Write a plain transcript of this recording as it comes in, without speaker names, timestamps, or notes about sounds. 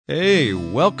Hey,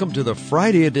 welcome to the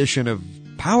Friday edition of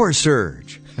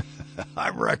PowerSurge.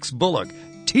 I'm Rex Bullock,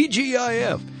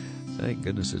 TGIF. Thank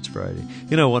goodness it's Friday.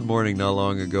 You know, one morning not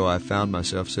long ago, I found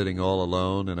myself sitting all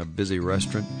alone in a busy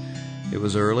restaurant. It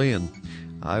was early, and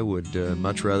I would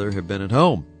much rather have been at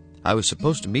home. I was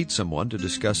supposed to meet someone to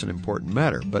discuss an important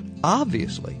matter, but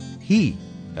obviously he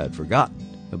had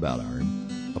forgotten about our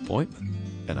appointment,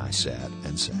 and I sat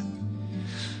and sat.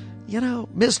 You know,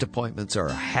 missed appointments are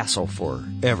a hassle for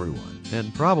everyone,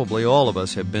 and probably all of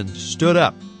us have been stood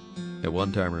up at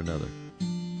one time or another.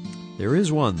 There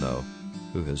is one, though,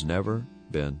 who has never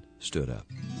been stood up.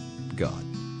 God.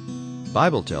 The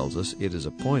Bible tells us it is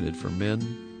appointed for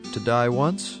men to die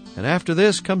once, and after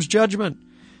this comes judgment.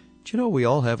 Do you know we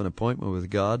all have an appointment with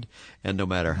God, and no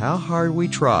matter how hard we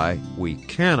try, we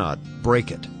cannot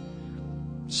break it.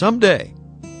 Someday,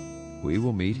 we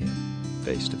will meet Him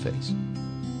face to face.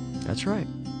 That's right.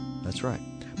 That's right.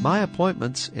 My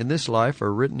appointments in this life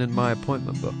are written in my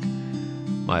appointment book.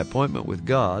 My appointment with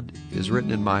God is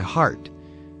written in my heart.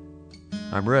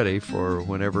 I'm ready for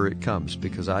whenever it comes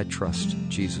because I trust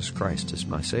Jesus Christ as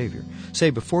my Savior. Say,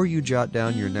 before you jot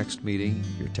down your next meeting,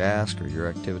 your task, or your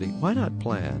activity, why not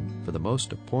plan for the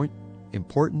most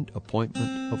important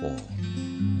appointment of all?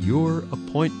 Your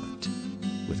appointment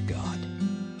with God.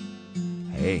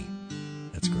 Hey,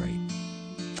 that's great.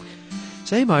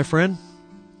 Say, my friend,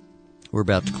 we're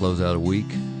about to close out a week,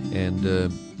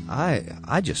 and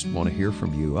I just want to hear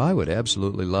from you. I would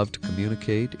absolutely love to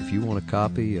communicate. If you want a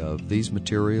copy of these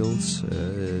materials,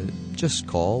 just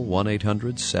call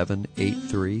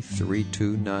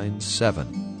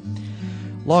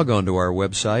 1-800-783-3297. Log on to our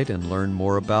website and learn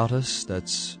more about us.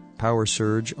 That's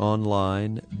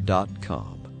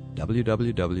PowerSurgeOnline.com.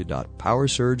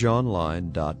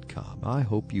 www.PowerSurgeOnline.com. I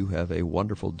hope you have a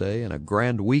wonderful day and a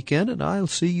grand weekend, and I'll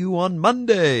see you on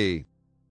Monday.